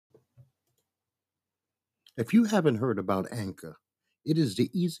If you haven't heard about Anchor, it is the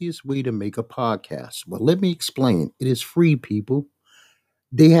easiest way to make a podcast. Well, let me explain. It is free, people.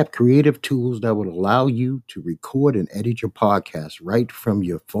 They have creative tools that will allow you to record and edit your podcast right from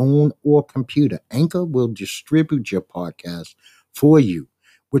your phone or computer. Anchor will distribute your podcast for you,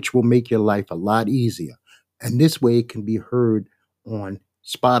 which will make your life a lot easier. And this way, it can be heard on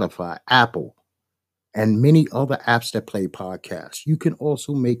Spotify, Apple, and many other apps that play podcasts. You can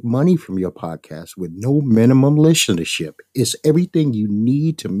also make money from your podcast with no minimum listenership. It's everything you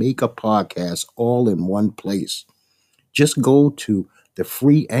need to make a podcast all in one place. Just go to the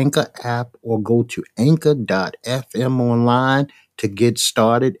free Anchor app or go to anchor.fm online to get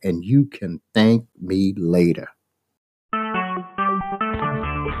started, and you can thank me later.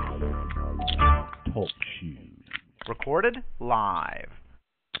 Talk shoes. Recorded live.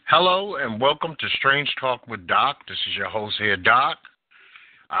 Hello and welcome to Strange Talk with Doc. This is your host here, Doc.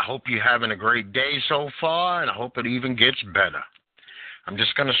 I hope you're having a great day so far, and I hope it even gets better. I'm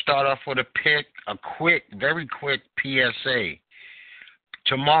just going to start off with very quick PSA.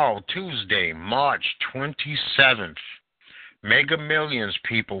 Tomorrow, Tuesday, March 27th, Mega Millions,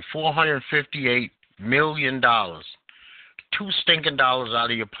 people, $458 million. Two stinking dollars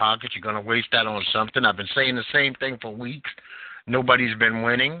out of your pocket. You're going to waste that on something. I've been saying the same thing for weeks. Nobody's been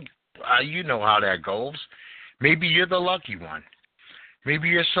winning. You know how that goes. Maybe you're the lucky one. Maybe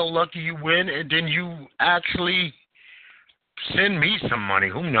you're so lucky you win, and then you actually send me some money.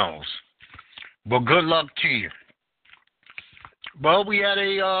 Who knows? But good luck to you. Well, we had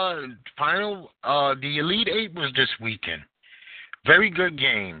a final. The Elite Eight was this weekend. Very good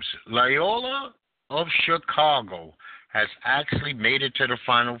games. Loyola of Chicago has actually made it to the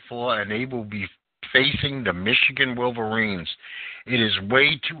Final Four, and they will be facing the Michigan Wolverines. It is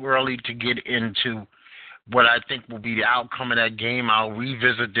way too early to get into what I think will be the outcome of that game. I'll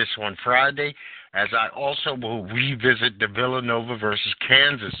revisit this on Friday, as I also will revisit the Villanova versus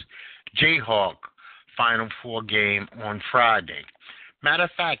Kansas Jayhawk Final Four game on Friday. Matter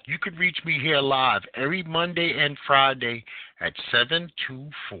of fact, you could reach me here live every Monday and Friday at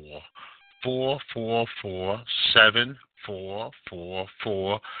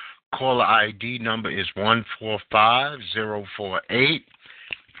 724-444-7444. Caller ID number is 145048.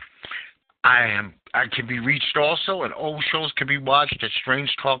 I can be reached also, and old shows can be watched at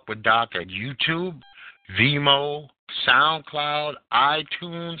Strange Talk with Doc at YouTube, Vimeo, SoundCloud,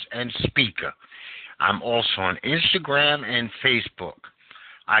 iTunes, and Speaker. I'm also on Instagram and Facebook.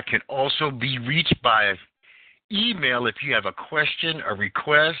 I can also be reached by email if you have a question, a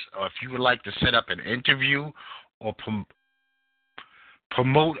request, or if you would like to set up an interview or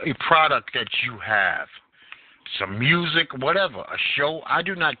promote a product that you have. Some music, whatever, a show, I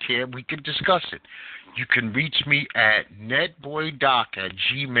do not care. We can discuss it. You can reach me at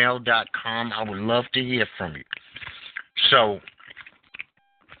netboydoc@gmail.com. I would love to hear from you. So,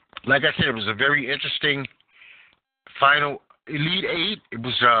 like I said, it was a very interesting final Elite Eight. It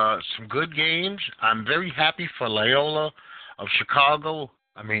was some good games. I'm very happy for Loyola of Chicago.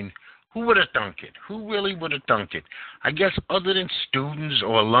 I mean, who would have thunk it? Who really would have thunk it? I guess other than students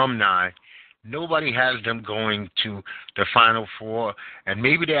or alumni, nobody has them going to the Final Four, and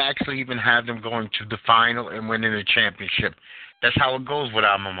maybe they actually even have them going to the final and winning the championship. That's how it goes with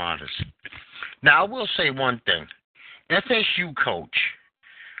alma maters. Now, I will say one thing. FSU coach,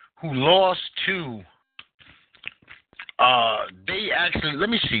 who lost to,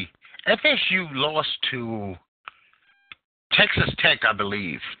 FSU lost to Texas Tech, I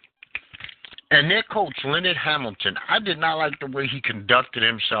believe. And their coach, Leonard Hamilton, I did not like the way he conducted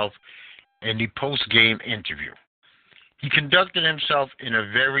himself in the post-game interview. He conducted himself in a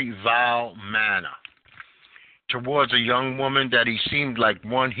very vile manner towards a young woman that he seemed like,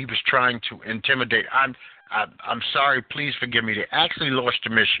 he was trying to intimidate. I'm sorry, please forgive me. They actually lost to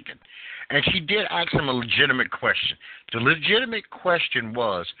Michigan. And she did ask him a legitimate question. The legitimate question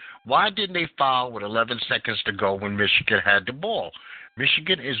was, why didn't they foul with 11 seconds to go when Michigan had the ball?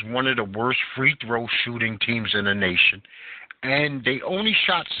 Michigan is one of the worst free throw shooting teams in the nation, and they only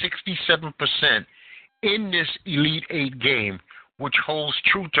shot 67% in this Elite Eight game, which holds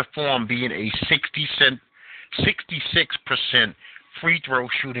true to form being a 66% free throw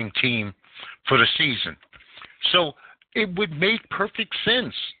shooting team for the season. So it would make perfect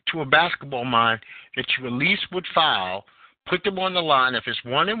sense to a basketball mind that you at least would foul, put them on the line. If it's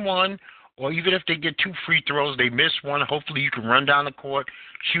 1-1, or even if they get two free throws, they miss one, hopefully you can run down the court,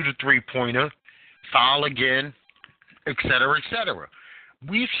 shoot a three-pointer, foul again, et cetera, et cetera.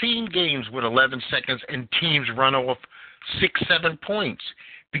 We've seen games with 11 seconds and teams run off 6-7 points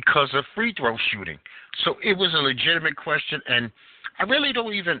because of free throw shooting. So it was a legitimate question, and I really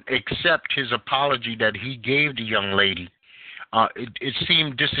don't even accept his apology that he gave the young lady. It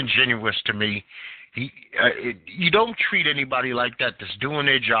seemed disingenuous to me. You don't treat anybody like that that's doing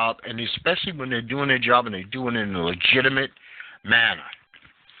their job, and especially when they're doing their job and they're doing it in a legitimate manner.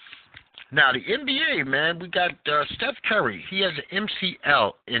 Now, the NBA, man, we got Steph Curry. He has an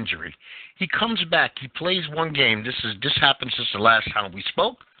MCL injury. He comes back. He plays one game. This happened since the last time we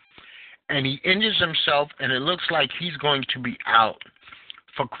spoke. And he injures himself, and it looks like he's going to be out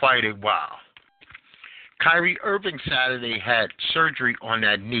for quite a while. Kyrie Irving Saturday had surgery on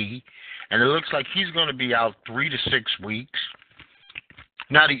that knee, and it looks like he's going to be out 3 to 6 weeks.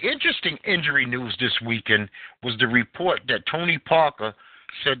 Now, the interesting injury news this weekend was the report that Tony Parker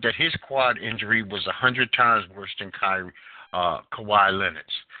said that his quad injury was 100 times worse than Kawhi Leonard's.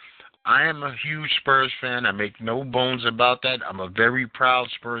 I am a huge Spurs fan. I make no bones about that. I'm a very proud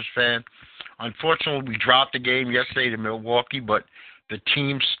Spurs fan. Unfortunately, we dropped the game yesterday to Milwaukee, but the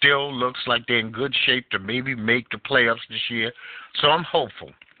team still looks like they're in good shape to maybe make the playoffs this year. So I'm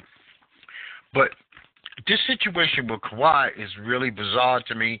hopeful. But this situation with Kawhi is really bizarre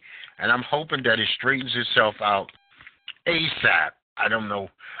to me, and I'm hoping that it straightens itself out ASAP. I don't know.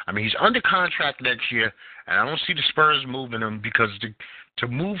 I mean, he's under contract next year, and I don't see the Spurs moving him because to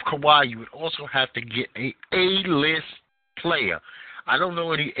move Kawhi, you would also have to get an A-list player. I don't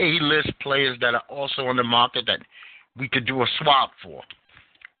know any A-list players that are also on the market that we could do a swap for.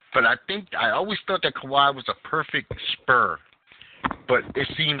 But I always thought that Kawhi was a perfect Spur. But it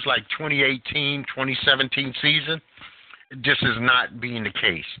seems like 2018, 2017 season, this is not being the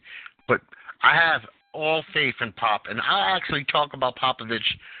case. But I have all faith in Pop, and I'll actually talk about Popovich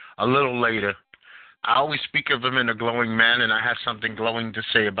a little later. I always speak of him in a glowing manner, and I have something glowing to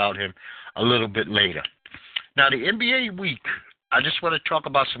say about him a little bit later. Now, the NBA week, I just want to talk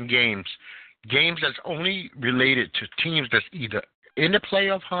about some games that's only related to teams that's either in the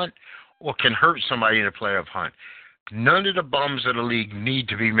playoff hunt or can hurt somebody in the playoff hunt. None of the bums of the league need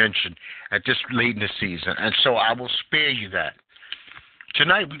to be mentioned at this late in the season, and so I will spare you that.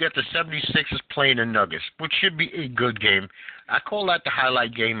 Tonight, we got the 76ers playing the Nuggets, which should be a good game. I call that the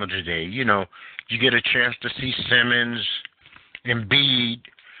highlight game of the day. You know, you get a chance to see Simmons, Embiid.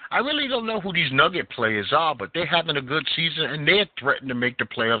 I really don't know who these Nugget players are, but they're having a good season, and they're threatening to make the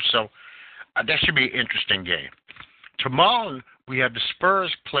playoffs, so that should be an interesting game. Tomorrow, we have the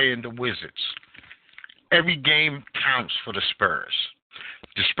Spurs playing the Wizards. Every game counts for the Spurs.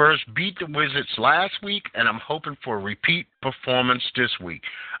 The Spurs beat the Wizards last week, and I'm hoping for a repeat performance this week.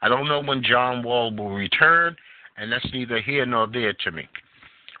 I don't know when John Wall will return, and that's neither here nor there to me.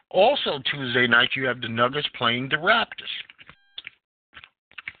 Also, Tuesday night, you have the Nuggets playing the Raptors.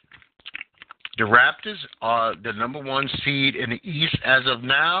 The Raptors are the number 1 seed in the East as of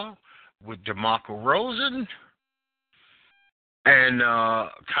now, with DeMar DeRozan and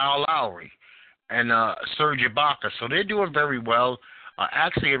Kyle Lowry and Serge Ibaka. So they're doing very well.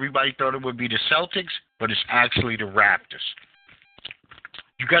 Actually, everybody thought it would be the Celtics, but it's actually the Raptors.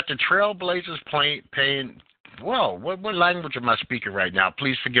 You got the Trailblazers playing. Well, what language am I speaking right now?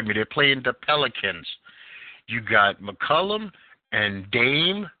 Please forgive me. They're playing the Pelicans. You got McCollum and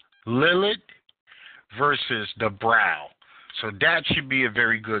Dame Lillard versus the Brow. So that should be a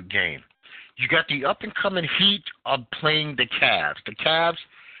very good game. You got the up-and-coming Heat of playing the Cavs. The Cavs,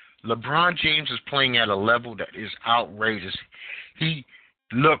 LeBron James is playing at a level that is outrageous. He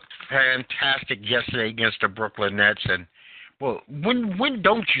looked fantastic yesterday against the Brooklyn Nets. And, well, when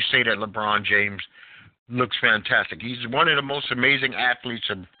don't you say that LeBron James looks fantastic? He's one of the most amazing athletes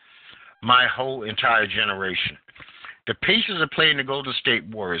of my whole entire generation. The Pacers are playing the Golden State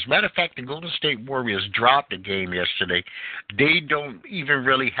Warriors. Matter of fact, the Golden State Warriors dropped a game yesterday. They don't even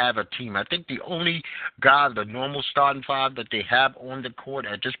really have a team. I think the only guy, the normal starting five that they have on the court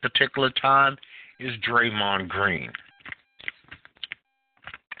at this particular time is Draymond Green.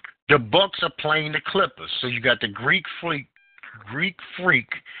 The Bucks are playing the Clippers. So you got the Greek Freak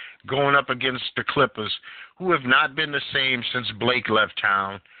going up against the Clippers, who have not been the same since Blake left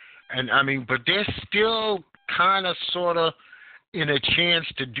town. And I mean, but they're still kind of sort of in a chance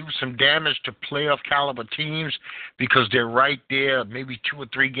to do some damage to playoff caliber teams because they're right there, maybe 2 or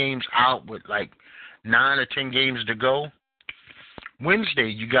 3 games out with like 9 or 10 games to go. Wednesday,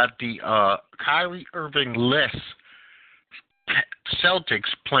 you got the Kyrie Irving-less Celtics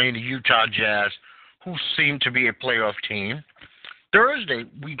playing the Utah Jazz, who seem to be a playoff team. Thursday,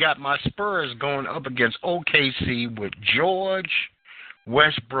 we got my Spurs going up against OKC with George,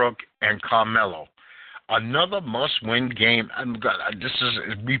 Westbrook, and Carmelo. Another must-win game.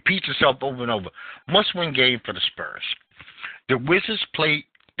 It repeats itself over and over. Must-win game for the Spurs. The Wizards play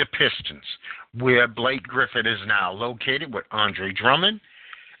the Pistons, where Blake Griffin is now located with Andre Drummond.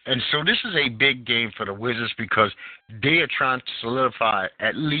 And so this is a big game for the Wizards because they are trying to solidify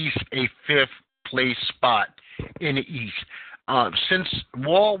at least a fifth-place spot in the East. Since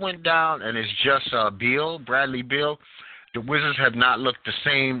Wall went down and it's just Bradley Beal, the Wizards have not looked the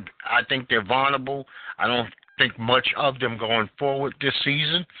same. I think they're vulnerable. I don't think much of them going forward this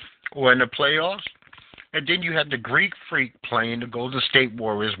season or in the playoffs. And then you have the Greek Freak playing the Golden State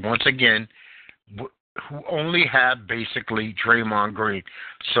Warriors once again, who only have basically Draymond Green.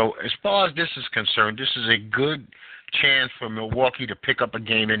 So as far as this is concerned, this is a good chance for Milwaukee to pick up a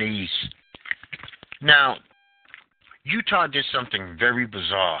game in the East. Now, Utah did something very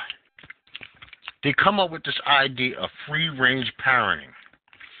bizarre. They come up with this idea of free-range parenting,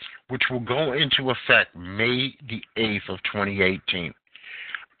 which will go into effect May the 8th of 2018.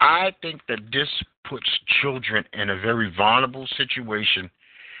 I think that this puts children in a very vulnerable situation.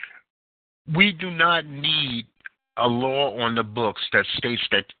 We do not need a law on the books that states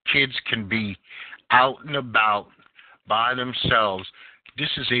that kids can be out and about by themselves. This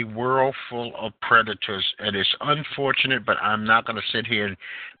is a world full of predators, and it's unfortunate, but I'm not going to sit here and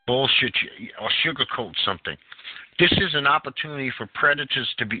bullshit or sugarcoat something. This is an opportunity for predators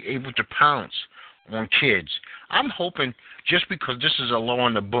to be able to pounce on kids. I'm hoping, just because this is a law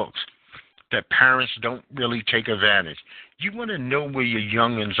on the books, that parents don't really take advantage. You want to know where your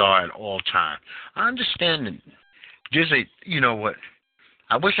youngins are at all time. I understand that there's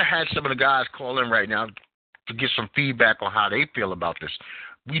I wish I had some of the guys call in right now to get some feedback on how they feel about this.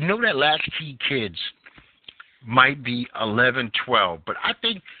 We know that latchkey kids might be 11, 12, but I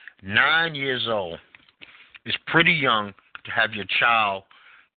think 9 years old is pretty young to have your child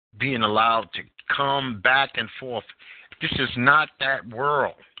being allowed to come back and forth. This is not that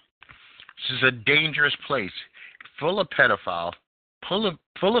world. This is a dangerous place, full of pedophiles, full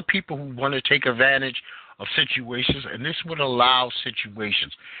of people who want to take advantage of situations, and this would allow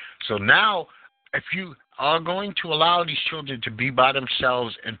situations. So now, if you are going to allow these children to be by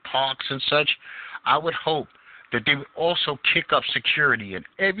themselves in parks and such, I would hope that they would also kick up security in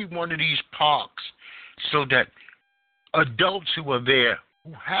every one of these parks so that adults who are there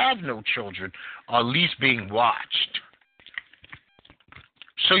who have no children are at least being watched.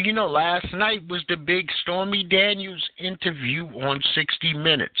 So, last night was the big Stormy Daniels interview on 60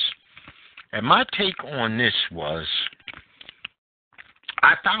 Minutes. And my take on this was,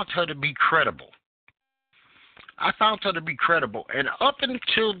 I found her to be credible. And up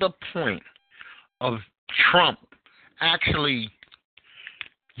until the point of Trump actually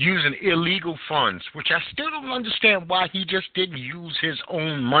using illegal funds, which I still don't understand why he just didn't use his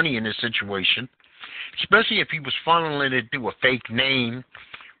own money in this situation, especially if he was funneling it through a fake name,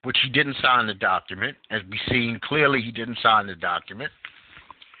 which he didn't sign the document. As we seen, clearly he didn't sign the document.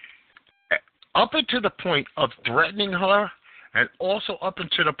 Up until the point of threatening her, and also up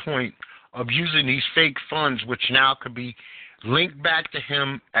until the point of using these fake funds, which now could be linked back to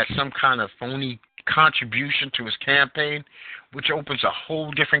him as some kind of phony contribution to his campaign, which opens a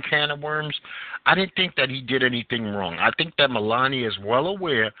whole different can of worms. I didn't think that he did anything wrong. I think that Melania is well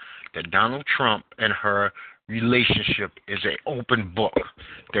aware that Donald Trump and her relationship is an open book,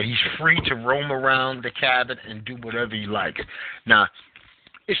 that he's free to roam around the cabin and do whatever he likes. Now,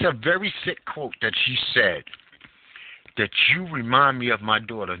 it's a very sick quote that she said, that you remind me of my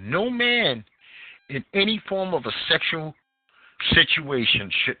daughter. No man in any form of a sexual situation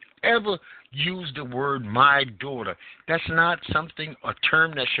should ever use the word my daughter. That's not a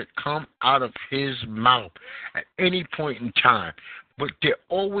term that should come out of his mouth at any point in time. But there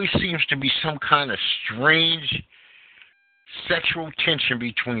always seems to be some kind of strange sexual tension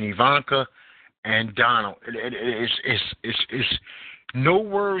between Ivanka and Donald. It's no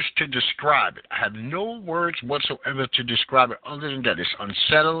words to describe it. I have no words whatsoever to describe it other than that it's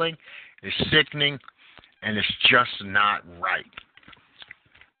unsettling, it's sickening, and it's just not right.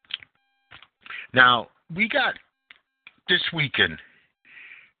 Now, we got this weekend,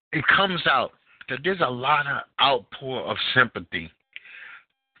 it comes out that there's a lot of outpour of sympathy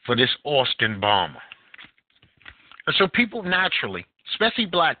for this Austin bomber. And so people naturally, especially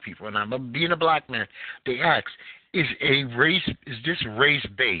black people, and I'm being a black man, they ask, is this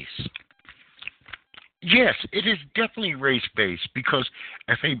race-based? Yes, it is definitely race-based, because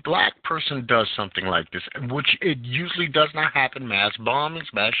if a black person does something like this, which it usually does not happen, mass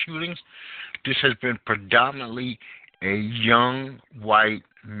bombings, mass shootings, this has been predominantly a young, white,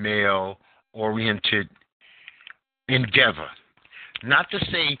 male-oriented endeavor. Not to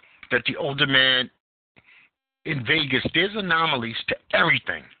say that the older man in Vegas, there's anomalies to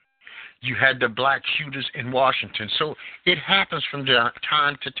everything. You had the black shooters in Washington. So it happens from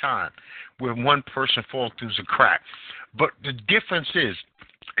time to time where one person falls through the crack. But the difference is,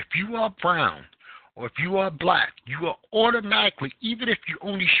 if you are brown or if you are black, you are automatically, even if you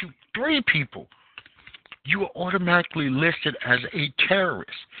only shoot 3 people, you are automatically listed as a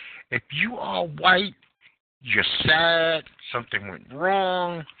terrorist. If you are white, you're sad, something went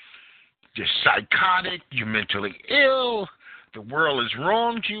wrong, you're psychotic, you're mentally ill, the world has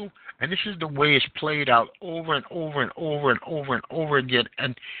wronged you, and this is the way it's played out over and over and over and over and over again,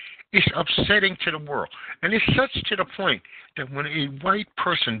 and it's upsetting to the world. And it's such to the point that when a white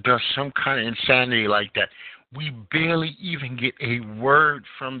person does some kind of insanity like that, we barely even get a word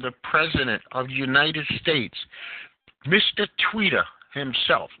from the President of the United States. Mr. Tweeter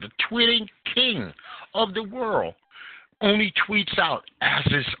himself, the tweeting king of the world, only tweets out as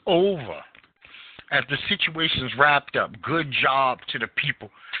it's over, as the situation's wrapped up. Good job to the people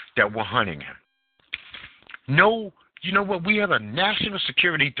that were hunting him. No, you know what? We have a national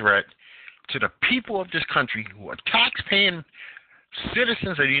security threat to the people of this country who are tax-paying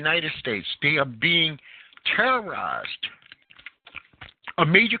citizens of the United States. They are being terrorized. A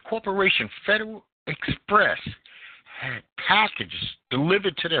major corporation, Federal Express, had packages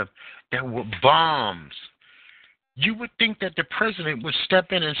delivered to them that were bombs. You would think that the president would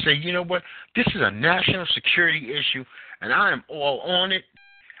step in and say, you know what, this is a national security issue, and I am all on it,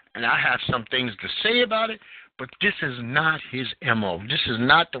 and I have some things to say about it, but this is not his MO. This is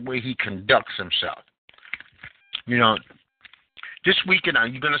not the way he conducts himself. You know, this weekend,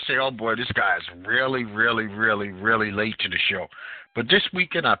 you're going to say, oh, boy, this guy is really, really, really, really late to the show. But this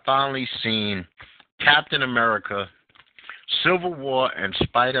weekend, I finally seen Captain America, Civil War, and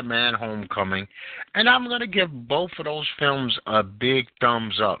Spider-Man Homecoming. And I'm going to give both of those films a big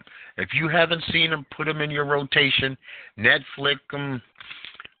thumbs up. If you haven't seen them, put them in your rotation. Netflix them,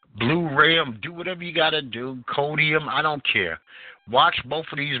 Blu-ray them, do whatever you got to do. Cody them, I don't care. Watch both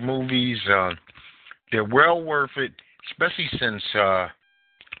of these movies. They're well worth it. Especially since the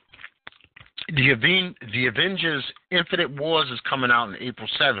Avengers Infinite Wars is coming out on April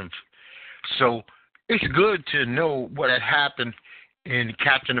 7th. So it's good to know what had happened in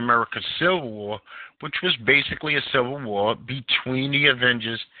Captain America Civil War, which was basically a civil war between the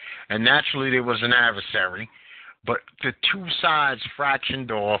Avengers, and naturally there was an adversary. But the two sides fractioned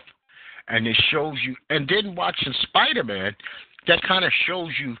off, and it shows you, and then watching Spider-Man, that kind of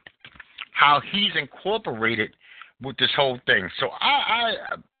shows you how he's incorporated with this whole thing. So I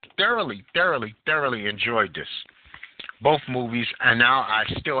thoroughly enjoyed this. Both movies, and now I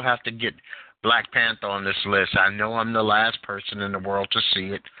still have to get Black Panther on this list. I know I'm the last person in the world to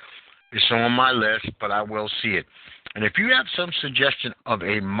see it. It's on my list, but I will see it. And if you have some suggestion of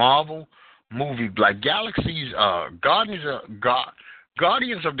a Marvel movie like Guardians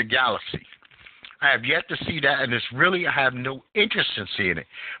of the Galaxy, I have yet to see that, and I have no interest in seeing it.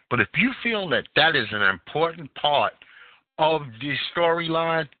 But if you feel that that is an important part of the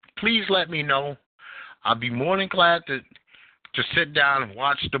storyline, please let me know. I'll be more than glad to sit down and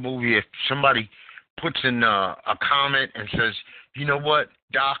watch the movie. If somebody puts in a comment and says, you know what,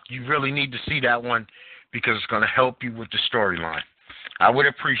 Doc, you really need to see that one because it's going to help you with the storyline. I would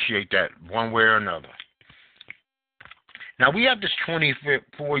appreciate that one way or another. Now, we have this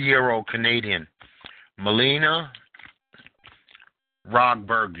 24-year-old Canadian, Melina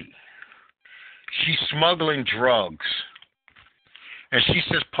Rogbergy. She's smuggling drugs. And she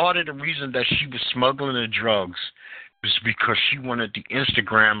says part of the reason that she was smuggling the drugs was because she wanted the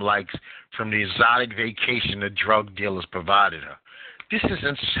Instagram likes from the exotic vacation the drug dealers provided her. This is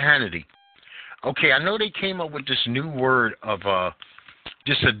insanity. Okay, I know they came up with this new word of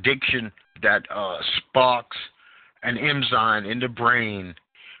this addiction that sparks an enzyme in the brain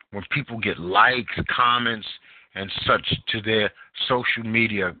when people get likes, comments, and such to their social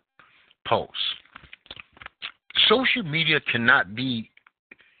media posts. Social media cannot be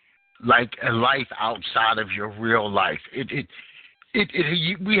like a life outside of your real life.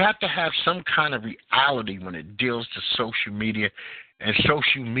 We have to have some kind of reality when it deals to social media and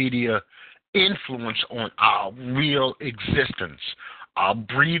social media influence on our real existence, our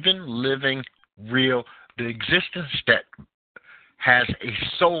breathing, living, real, the existence that has a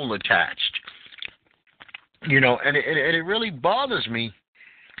soul attached. You know, and it really bothers me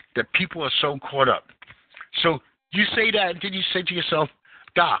that people are so caught up. So you say that, and then you say to yourself,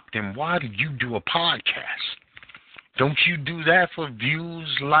 Doc, then why do you do a podcast? Don't you do that for views,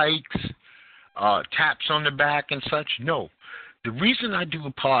 likes, taps on the back and such? No. The reason I do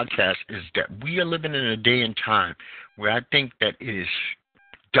a podcast is that we are living in a day and time where I think that it is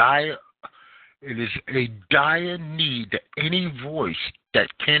It is a dire need that any voice that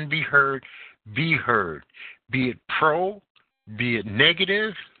can be heard, be heard, be it pro, be it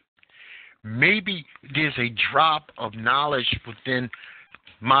negative. Maybe there's a drop of knowledge within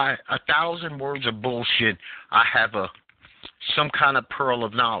my 1,000 words of bullshit. I have some kind of pearl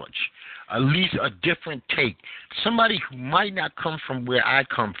of knowledge, at least a different take. Somebody who might not come from where I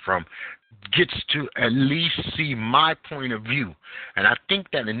come from gets to at least see my point of view. And I think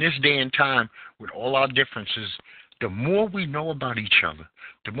that in this day and time, with all our differences, the more we know about each other,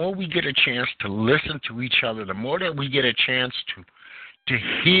 the more we get a chance to listen to each other, the more that we get a chance to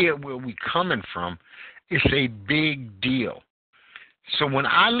hear where we're coming from, it's a big deal. So when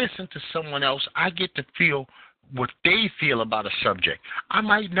I listen to someone else, I get to feel what they feel about a subject. I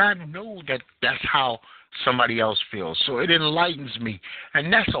might not know that that's how somebody else feels. So it enlightens me,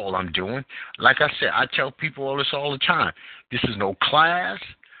 and that's all I'm doing. Like I said, I tell people all this all the time. This is no class.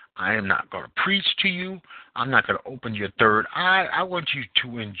 I am not going to preach to you. I'm not going to open your third eye. I want you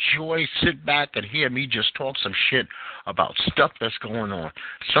to enjoy, sit back, and hear me just talk some shit about stuff that's going on.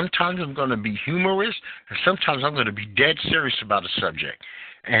 Sometimes I'm going to be humorous, and sometimes I'm going to be dead serious about a subject.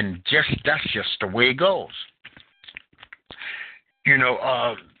 And that's just the way it goes. You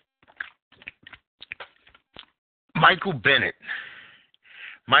know, Michael Bennett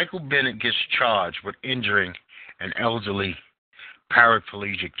gets charged with injuring an elderly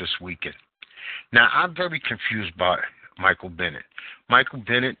paraplegic this weekend. Now, I'm very confused by Michael Bennett. Michael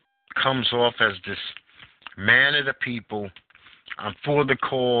Bennett comes off as this man of the people. I'm for the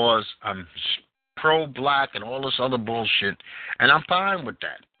cause. I'm pro-black and all this other bullshit, and I'm fine with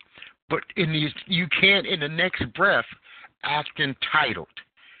that. But you can't, in the next breath, act entitled.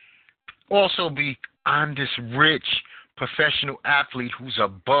 Also be, I'm this rich professional athlete who's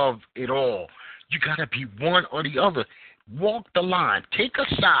above it all. You got to be one or the other. Walk the line. Take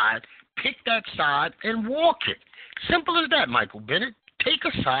a side, pick that side, and walk it. Simple as that, Michael Bennett. Take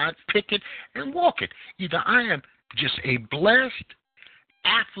a side, pick it, and walk it. Either I am just a blessed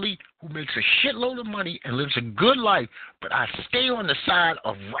athlete who makes a shitload of money and lives a good life, but I stay on the side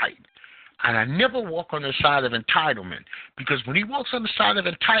of right. And I never walk on the side of entitlement, because when he walks on the side of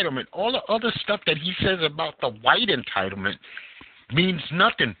entitlement, all the other stuff that he says about the white entitlement means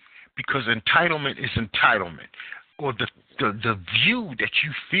nothing, because entitlement is entitlement, or the view that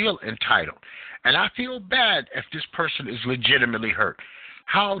you feel entitled. And I feel bad if this person is legitimately hurt.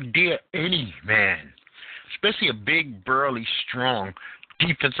 How dare any man, especially a big, burly, strong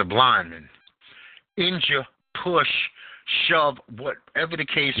defensive lineman, injure, push, shove, whatever the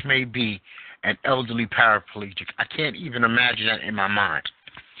case may be, an elderly paraplegic? I can't even imagine that in my mind.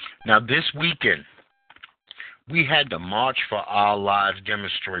 Now, this weekend, we had the March for Our Lives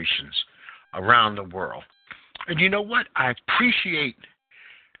demonstrations around the world. And you know what? I appreciate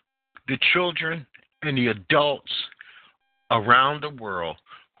the children and the adults around the world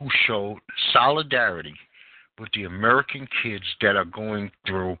who showed solidarity with the American kids that are going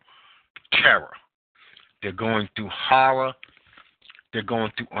through terror. They're going through horror. They're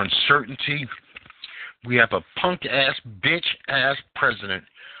going through uncertainty. We have a punk-ass, bitch-ass president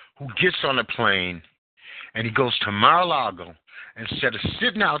who gets on a plane and he goes to Mar-a-Lago, instead of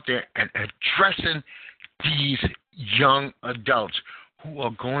sitting out there and addressing these young adults who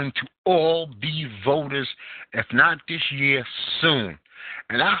are going to all be voters, if not this year, soon.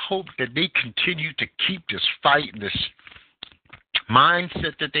 And I hope that they continue to keep this fight, this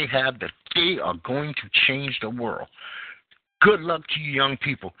mindset that they have, that they are going to change the world. Good luck to you young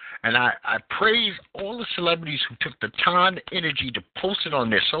people. And I praise all the celebrities who took the time and energy to post it on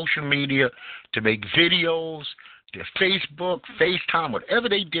their social media, to make videos, their Facebook, FaceTime, whatever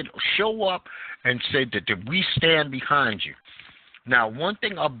they did, show up and say that we stand behind you. Now, one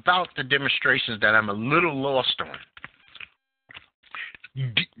thing about the demonstrations that I'm a little lost on,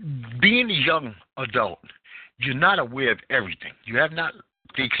 being a young adult, you're not aware of everything. You have not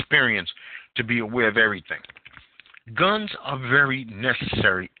the experience to be aware of everything. Guns are very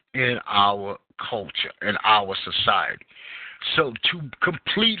necessary in our culture, in our society. So to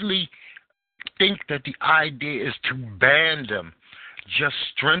completely think that the idea is to ban them just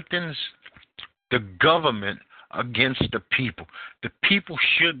strengthens the government against the people. The people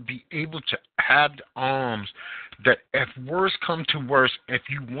should be able to have the arms that if worse come to worse, if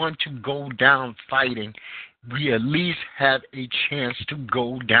you want to go down fighting, we at least have a chance to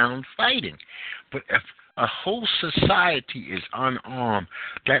go down fighting. But if a whole society is unarmed,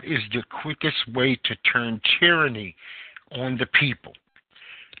 that is the quickest way to turn tyranny on the people.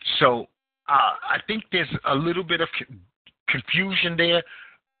 So I think there's a little bit of confusion there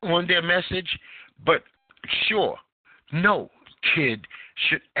on their message, but sure, no kid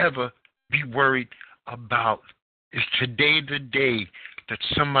should ever be worried about, is today the day that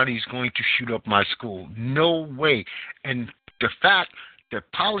somebody's going to shoot up my school? No way. And the fact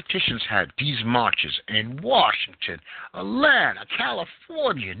that politicians had these marches in Washington, Atlanta,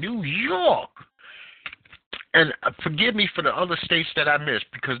 California, New York, and forgive me for the other states that I missed,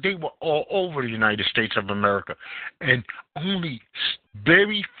 because they were all over the United States of America, and only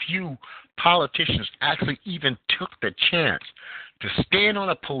very few politicians actually even took the chance to stand on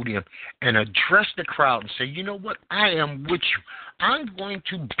a podium and address the crowd and say, you know what, I am with you. I'm going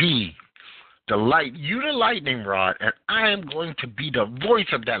to be the lightning rod, and I am going to be the voice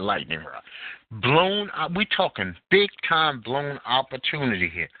of that lightning rod. We're talking big time blown opportunity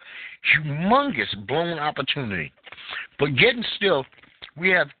here. Humongous blown opportunity. But getting still, we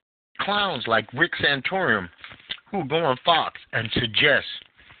have clowns like Rick Santorum who go on Fox and suggest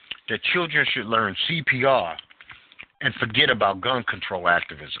that children should learn CPR and forget about gun control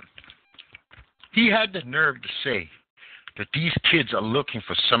activism. He had the nerve to say that these kids are looking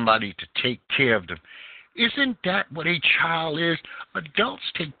for somebody to take care of them. Isn't that what a child is? Adults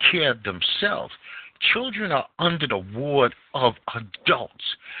take care of themselves. Children are under the ward of adults.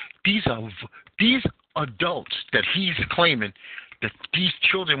 These adults that he's claiming that these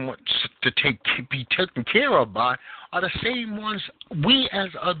children want to be taken care of by are the same ones we as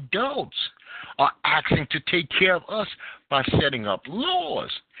adults are asking to take care of us by setting up laws,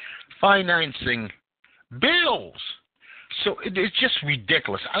 financing bills. So it's just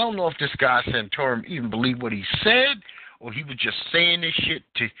ridiculous. I don't know if this guy Santorum even believed what he said, or he was just saying this shit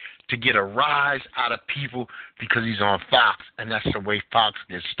to get a rise out of people because he's on Fox, and that's the way Fox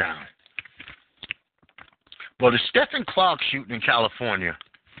gets down. Well, the Stephen Clark shooting in California,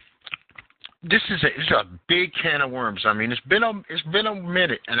 this is a big can of worms. I mean, it's been a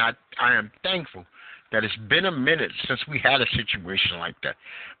minute, and I am thankful that it's been a minute since we had a situation like that.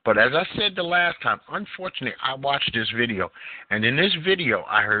 But as I said the last time, unfortunately, I watched this video, and in this video,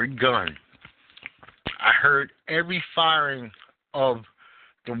 I heard gun. I heard every firing of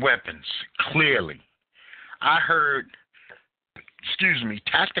the weapons clearly. I heard,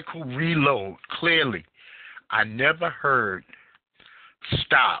 tactical reload clearly. I never heard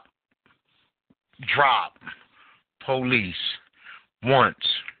stop, drop, police once.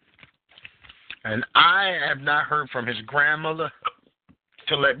 And I have not heard from his grandmother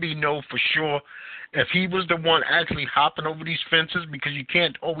to let me know for sure if he was the one actually hopping over these fences, because you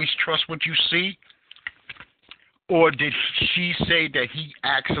can't always trust what you see. Or did she say that he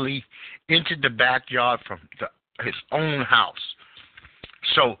actually entered the backyard from his own house?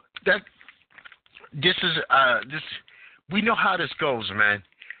 So this we know how this goes, man.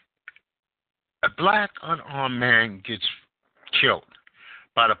 A black unarmed man gets killed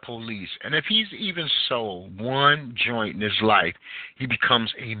by the police, and if he's even sold one joint in his life, he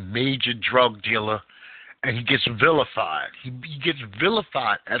becomes a major drug dealer, and he gets vilified. He gets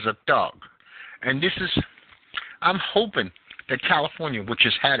vilified as a thug. And I'm hoping that California, which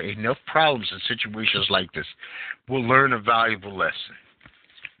has had enough problems in situations like this, will learn a valuable lesson.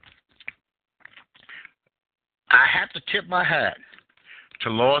 I have to tip my hat to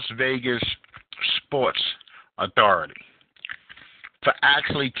Las Vegas Sports Authority for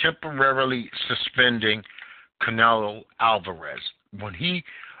actually temporarily suspending Canelo Alvarez. When he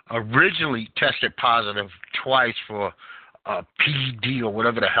originally tested positive twice for PED or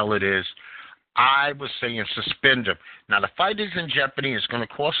whatever the hell it is, I was saying suspend him. Now, the fight is in jeopardy. It's going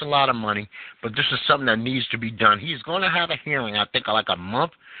to cost a lot of money, but this is something that needs to be done. He's going to have a hearing, I think, like a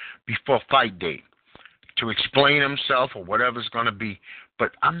month before fight date to explain himself or whatever it's going to be.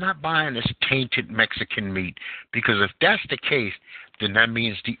 But I'm not buying this tainted Mexican meat, because if that's the case, then that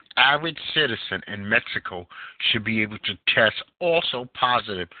means the average citizen in Mexico should be able to test also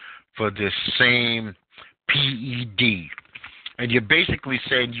positive for this same PED. And you're basically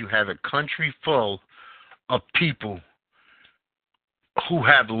saying you have a country full of people who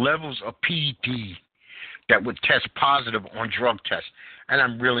have levels of PED that would test positive on drug tests. And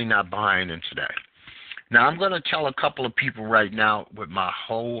I'm really not buying into that. Now, I'm going to tell a couple of people right now with my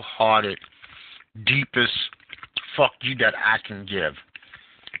wholehearted, deepest fuck you that I can give.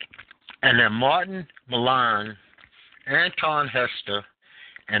 And then Martin Milan, Anton Hester,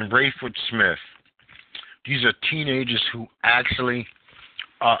 and Rayford Smith. These are teenagers who actually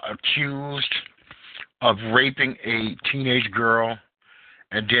are accused of raping a teenage girl,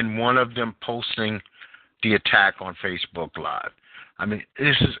 and then one of them posting the attack on Facebook Live. I mean,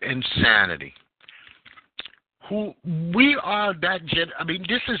 this is insanity. We are that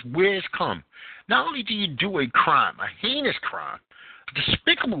this is where it's come. Not only do you do a crime, a heinous crime, a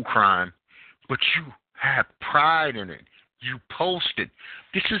despicable crime, but you have pride in it. You posted.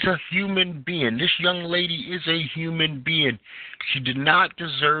 This is a human being. This young lady is a human being. She did not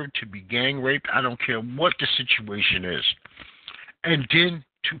deserve to be gang raped. I don't care what the situation is. And then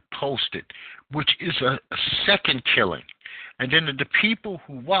to post it, which is a second killing. And then the people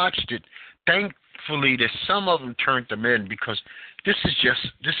who watched it, thankfully that some of them turned them in, because this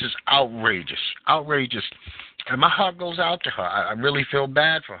is outrageous. Outrageous. And my heart goes out to her. I really feel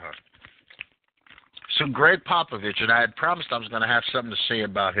bad for her. So Greg Popovich, and I had promised I was going to have something to say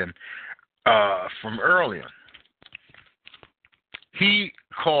about him from earlier. He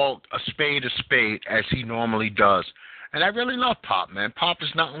called a spade, as he normally does. And I really love Pop, man. Pop is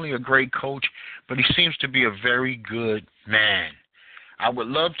not only a great coach, but he seems to be a very good man. I would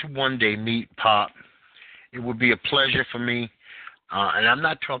love to one day meet Pop. It would be a pleasure for me. And I'm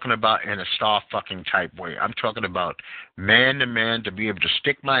not talking about in a star-fucking type way. I'm talking about man to man, to be able to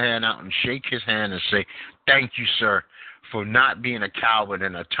stick my hand out and shake his hand and say, thank you, sir, for not being a coward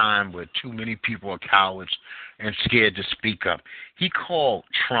in a time where too many people are cowards and scared to speak up. He called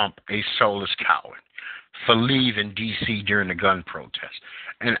Trump a soulless coward for leaving D.C. during the gun protest.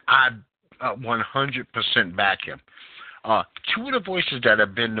 And I 100% back him. Two of the voices that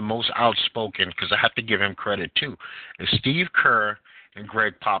have been the most outspoken, because I have to give him credit too, is Steve Kerr and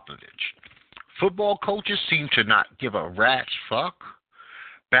Greg Popovich. Football coaches seem to not give a rat's fuck.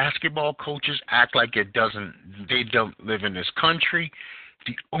 Basketball coaches act like they don't live in this country.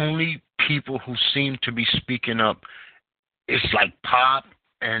 The only people who seem to be speaking up is like Pop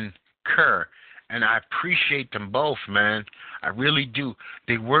and Kerr. And I appreciate them both, man. I really do.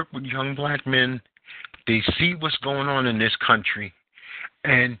 They work with young black men. They see what's going on in this country.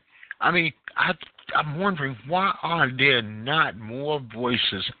 And, I mean, I'm wondering, why are there not more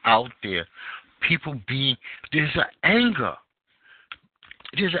voices out there? There's an anger.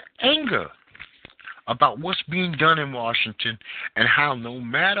 There's an anger about what's being done in Washington and how no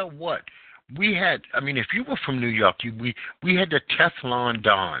matter what, if you were from New York, we had the Teflon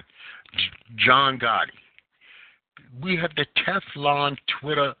Don, John Gotti. We have the Teflon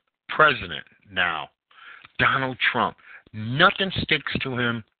Twitter president now, Donald Trump. Nothing sticks to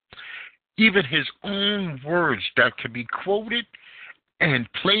him. Even his own words that could be quoted and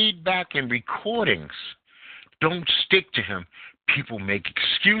played back in recordings don't stick to him. People make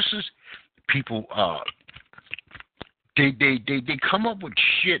excuses. People they come up with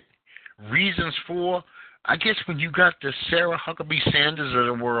shit reasons for. I guess when you got the Sarah Huckabee Sanders of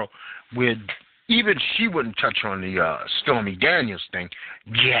the world, where even she wouldn't touch on the Stormy Daniels thing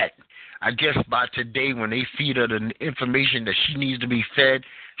yet. I guess by today, when they feed her the information that she needs to be fed,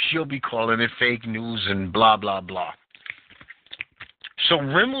 she'll be calling it fake news and blah, blah, blah. So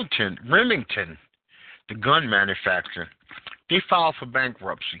Remington, the gun manufacturer, they filed for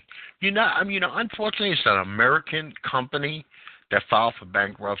bankruptcy. Unfortunately, it's an American company that filed for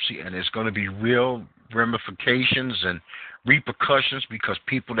bankruptcy, and there's going to be real ramifications and repercussions because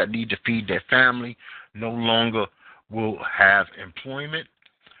people that need to feed their family no longer will have employment.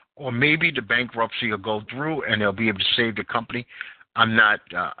 Or maybe the bankruptcy will go through and they'll be able to save the company. I'm not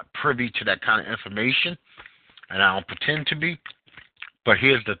privy to that kind of information, and I don't pretend to be. But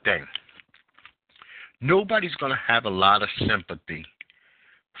here's the thing. Nobody's going to have a lot of sympathy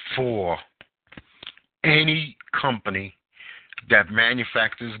for any company that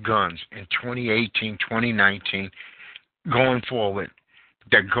manufactures guns in 2018, 2019, going forward,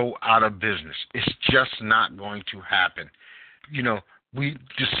 that go out of business. It's just not going to happen.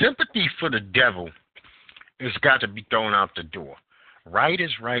 The sympathy for the devil has got to be thrown out the door. Right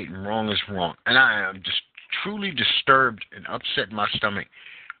is right and wrong is wrong. And I am just truly disturbed and upset in my stomach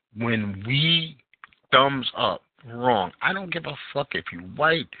when we thumbs up wrong. I don't give a fuck if you're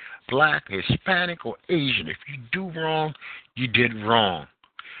white, black, Hispanic, or Asian. If you do wrong, you did wrong.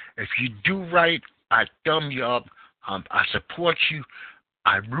 If you do right, I thumb you up. I support you.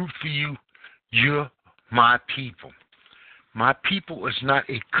 I root for you. You're my people. My people is not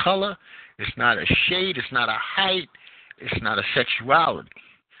a color, it's not a shade, it's not a height, it's not a sexuality.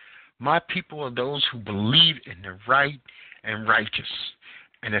 My people are those who believe in the right and righteous.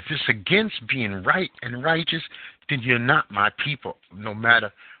 And if it's against being right and righteous, then you're not my people. No matter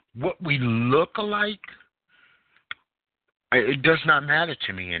what we look alike, it does not matter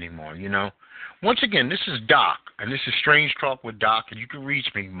to me anymore, Once again, this is Doc, and this is Strange Talk with Doc, and you can reach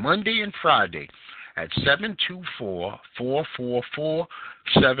me Monday and Friday at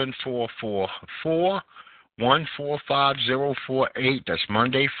 724-444-7444, 145048. That's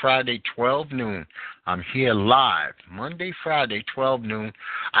Monday, Friday, 12 noon. I'm here live, Monday, Friday, 12 noon.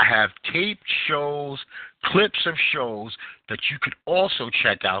 I have taped shows, clips of shows that you could also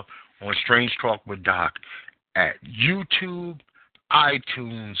check out on Strange Talk with Doc. at YouTube,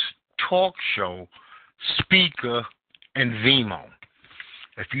 iTunes, Talk Show, Speaker, and Vimeo.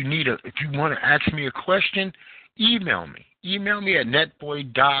 If you want to ask me a question, email me. Email me at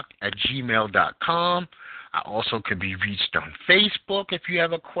netboydoc@gmail.com. I also can be reached on Facebook if you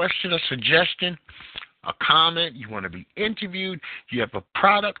have a question, a suggestion, a comment, you want to be interviewed, you have a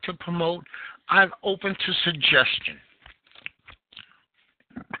product to promote. I'm open to suggestion.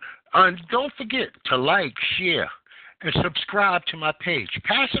 And don't forget to like, share, and subscribe to my page.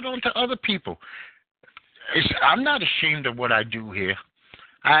 Pass it on to other people. I'm not ashamed of what I do here.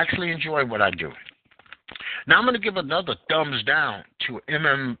 I actually enjoy what I do. Now I'm going to give another thumbs down to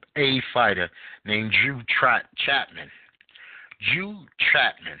an MMA fighter named Drew Chapman. Drew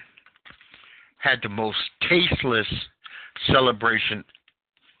Chapman had the most tasteless celebration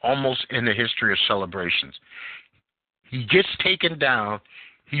almost in the history of celebrations. He gets taken down.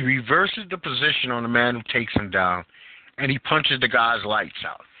 He reverses the position on the man who takes him down, and he punches the guy's lights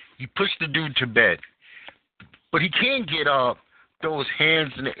out. He puts the dude to bed. But he can't get up, throw his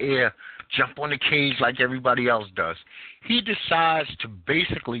hands in the air, jump on the cage like everybody else does. He decides to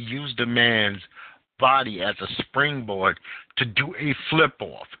basically use the man's body as a springboard to do a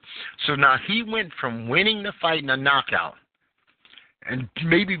flip-off. So now he went from winning the fight in a knockout and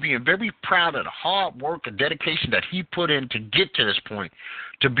maybe being very proud of the hard work and dedication that he put in to get to this point,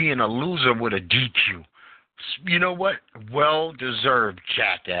 to being a loser with a DQ. You know what? Well-deserved,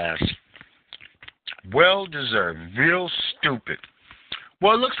 jackass. Well-deserved. Real stupid.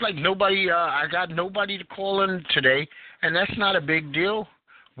 Well, it looks like I got nobody to call in today, and that's not a big deal.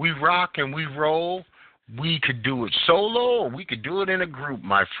 We rock and we roll. We could do it solo or we could do it in a group,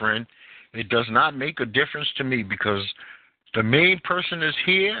 my friend. It does not make a difference to me because the main person is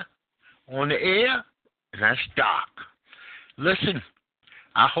here on the air, and that's Doc. Listen,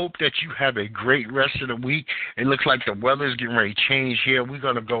 I hope that you have a great rest of the week. It looks like the weather's getting ready to change here. We're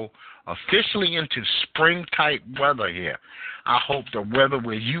going to go officially into spring-type weather here. I hope the weather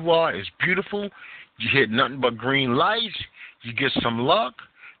where you are is beautiful. You hit nothing but green lights. You get some luck.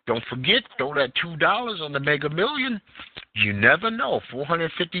 Don't forget, throw that $2 on the Mega Million. You never know.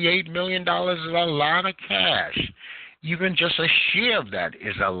 $458 million is a lot of cash. Even just a share of that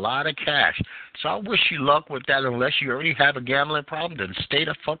is a lot of cash. So I wish you luck with that. Unless you already have a gambling problem, then stay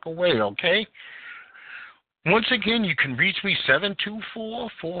the fuck away, okay? Once again, you can reach me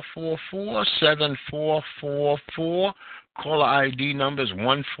 724-444-7444. Caller ID number is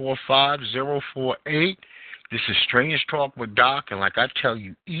 145048. This is Strange Talk with Doc, and like I tell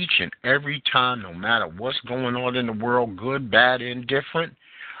you each and every time, no matter what's going on in the world, good, bad, indifferent,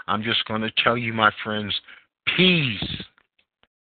 I'm just going to tell you, my friends, peace.